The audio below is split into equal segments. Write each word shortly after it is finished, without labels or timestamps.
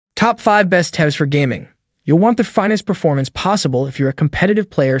Top 5 Best TVs for Gaming. You'll want the finest performance possible if you're a competitive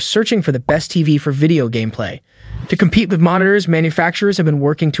player searching for the best TV for video gameplay. To compete with monitors, manufacturers have been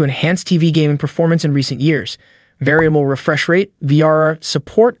working to enhance TV gaming performance in recent years. Variable refresh rate, VRR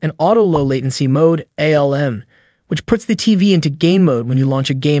support, and Auto Low Latency Mode, ALLM, which puts the TV into game mode when you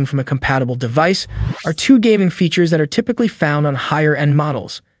launch a game from a compatible device, are two gaming features that are typically found on higher-end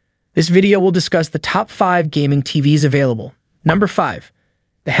models. This video will discuss the top 5 gaming TVs available. Number 5.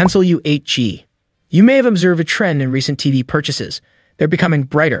 The Hensel U8G. You may have observed a trend in recent TV purchases. They're becoming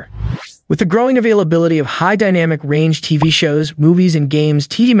brighter. With the growing availability of high dynamic range TV shows, movies, and games,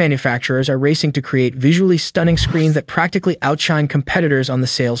 TV manufacturers are racing to create visually stunning screens that practically outshine competitors on the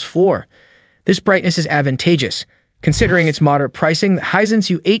sales floor. This brightness is advantageous. Considering its moderate pricing, the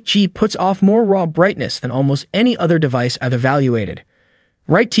Hensel U8G puts off more raw brightness than almost any other device I've evaluated.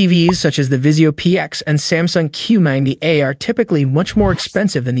 Right TVs such as the Vizio PX and Samsung Q90A are typically much more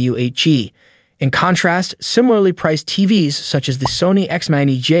expensive than the U8G. In contrast, similarly priced TVs such as the Sony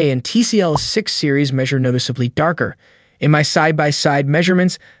X90J and TCL 6 series measure noticeably darker. In my side-by-side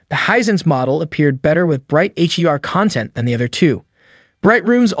measurements, the Hisense model appeared better with bright HDR content than the other two. Bright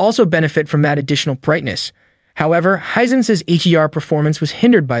rooms also benefit from that additional brightness. However, Hisense's HDR performance was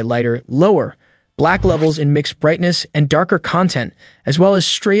hindered by lighter, lower, black levels in mixed brightness and darker content, as well as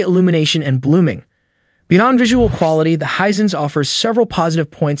stray illumination and blooming. Beyond visual quality, the Hisense offers several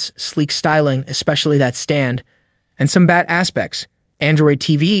positive points: sleek styling, especially that stand, and some bad aspects: Android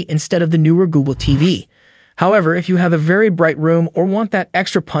TV instead of the newer Google TV. However, if you have a very bright room or want that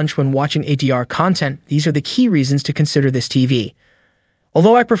extra punch when watching HDR content, these are the key reasons to consider this TV.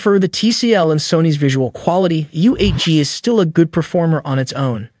 Although I prefer the TCL and Sony's visual quality, U8G is still a good performer on its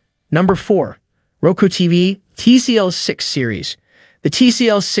own. Number 4. Roku TV, TCL 6 series. The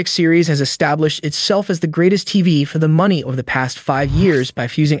TCL 6 series has established itself as the greatest TV for the money over the past 5 years by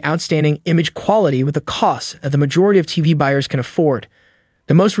fusing outstanding image quality with a cost that the majority of TV buyers can afford.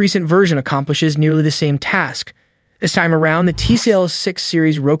 The most recent version accomplishes nearly the same task. This time around, the TCL 6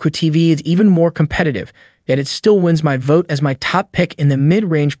 series Roku TV is even more competitive, yet it still wins my vote as my top pick in the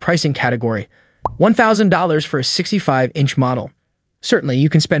mid-range pricing category. $1,000 for a 65-inch model. Certainly, you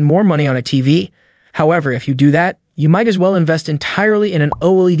can spend more money on a TV. However, if you do that, you might as well invest entirely in an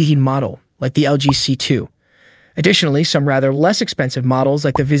OLED model, like the LG C2. Additionally, some rather less expensive models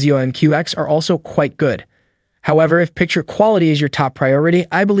like the Vizio MQX are also quite good. However, if picture quality is your top priority,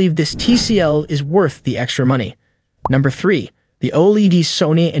 I believe this TCL is worth the extra money. Number 3. The OLED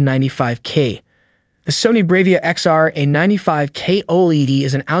Sony A95K. The Sony Bravia XR A95K OLED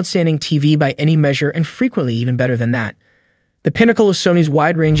is an outstanding TV by any measure and frequently even better than that. The pinnacle of Sony's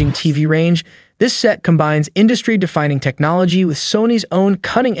wide-ranging TV range, this set combines industry-defining technology with Sony's own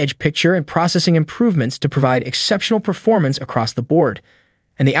cutting-edge picture and processing improvements to provide exceptional performance across the board.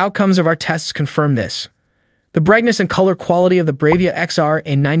 And the outcomes of our tests confirm this. The brightness and color quality of the Bravia XR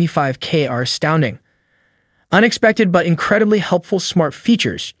A95K are astounding. Unexpected but incredibly helpful smart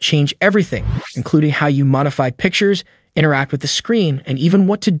features change everything, including how you modify pictures, interact with the screen, and even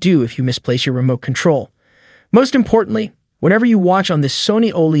what to do if you misplace your remote control. Most importantly, whenever you watch on this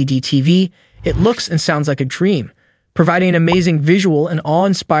Sony OLED TV, it looks and sounds like a dream, providing an amazing visual and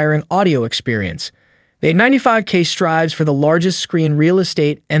awe-inspiring audio experience. The A95K strives for the largest screen real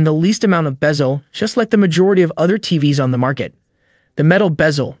estate and the least amount of bezel, just like the majority of other TVs on the market. The metal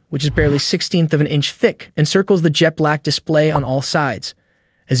bezel, which is barely 1/16 of an inch thick, encircles the jet black display on all sides.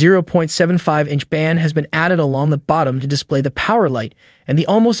 A 0.75-inch band has been added along the bottom to display the power light and the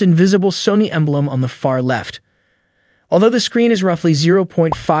almost invisible Sony emblem on the far left. Although the screen is roughly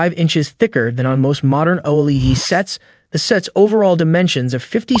 0.5 inches thicker than on most modern OLED sets, the set's overall dimensions of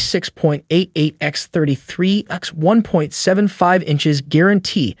 56.88 x 33 x 1.75 inches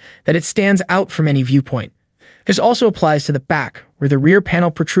guarantee that it stands out from any viewpoint. This also applies to the back, where the rear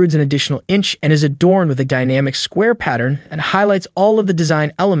panel protrudes an additional inch and is adorned with a dynamic square pattern and highlights all of the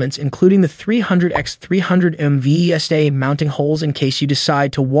design elements, including the 300 x 300 VESA mounting holes in case you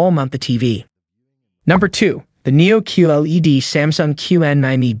decide to wall mount the TV. Number 2. The Neo QLED Samsung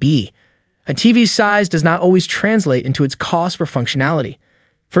QN90B. A TV's size does not always translate into its cost or functionality.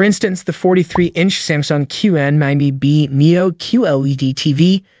 For instance, the 43-inch Samsung QN90B Neo QLED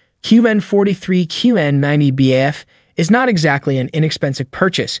TV, QN43 QN90BF, is not exactly an inexpensive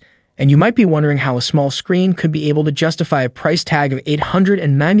purchase, and you might be wondering how a small screen could be able to justify a price tag of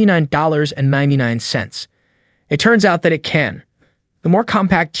 $899.99. It turns out that it can. The more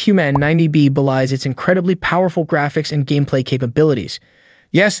compact QN90B belies its incredibly powerful graphics and gameplay capabilities.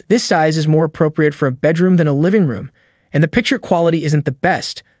 Yes, this size is more appropriate for a bedroom than a living room, and the picture quality isn't the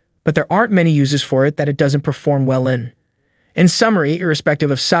best, but there aren't many uses for it that it doesn't perform well in. In summary,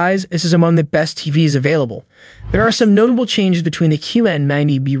 irrespective of size, this is among the best TVs available. There are some notable changes between the QLED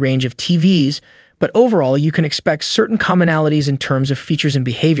 90B range of TVs, but overall you can expect certain commonalities in terms of features and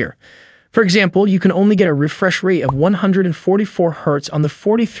behavior. For example, you can only get a refresh rate of 144 Hz on the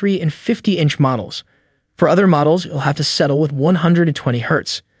 43 and 50-inch models. For other models, you'll have to settle with 120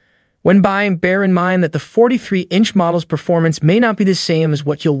 Hz. When buying, bear in mind that the 43-inch model's performance may not be the same as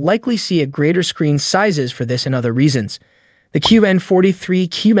what you'll likely see at greater screen sizes for this and other reasons. The QN43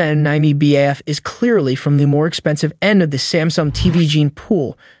 QN90BAF is clearly from the more expensive end of the Samsung TV gene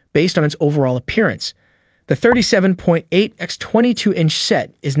pool based on its overall appearance. The 37.8 x 22-inch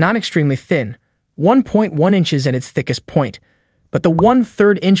set is not extremely thin, 1.1 inches at its thickest point, but the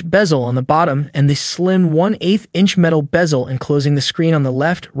 1/3 inch bezel on the bottom and the slim 1/8 inch metal bezel enclosing the screen on the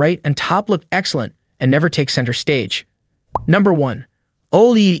left, right, and top look excellent and never take center stage. Number 1.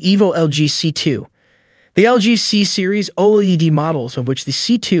 OLED Evo LG C2. The LG C series OLED models, of which the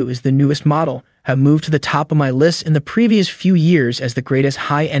C2 is the newest model, have moved to the top of my list in the previous few years as the greatest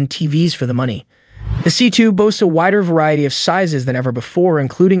high-end TVs for the money. The C2 boasts a wider variety of sizes than ever before,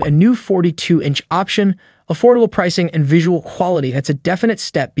 including a new 42-inch option, affordable pricing, and visual quality that's a definite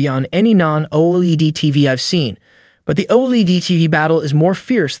step beyond any non-OLED TV I've seen. But the OLED TV battle is more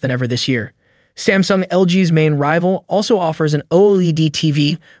fierce than ever this year. Samsung LG's main rival also offers an OLED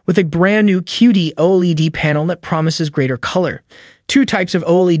TV with a brand new QD OLED panel that promises greater color. Two types of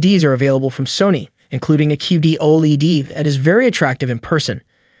OLEDs are available from Sony, including a QD OLED that is very attractive in person.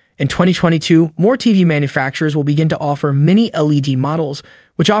 In 2022, more TV manufacturers will begin to offer mini LED models,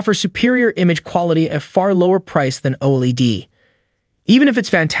 which offer superior image quality at a far lower price than OLED. Even if it's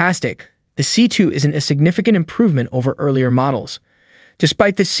fantastic, the C2 isn't a significant improvement over earlier models.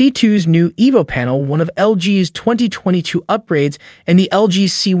 Despite the C2's new Evo panel, one of LG's 2022 upgrades, and the LG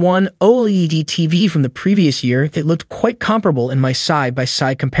C1 OLED TV from the previous year, they looked quite comparable in my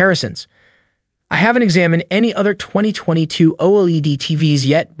side-by-side comparisons. I haven't examined any other 2022 OLED TVs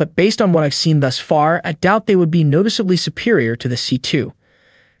yet, but based on what I've seen thus far, I doubt they would be noticeably superior to the C2.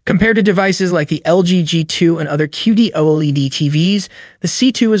 Compared to devices like the LG G2 and other QD OLED TVs, the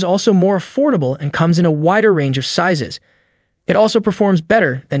C2 is also more affordable and comes in a wider range of sizes. It also performs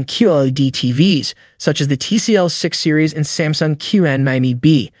better than QLED TVs, such as the TCL 6 series and Samsung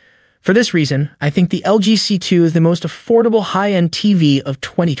QN90B. For this reason, I think the LG C2 is the most affordable high-end TV of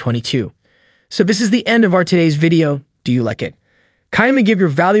 2022. So this is the end of our today's video. Do you like it? Kindly give your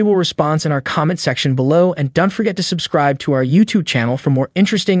valuable response in our comment section below, and don't forget to subscribe to our YouTube channel for more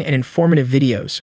interesting and informative videos.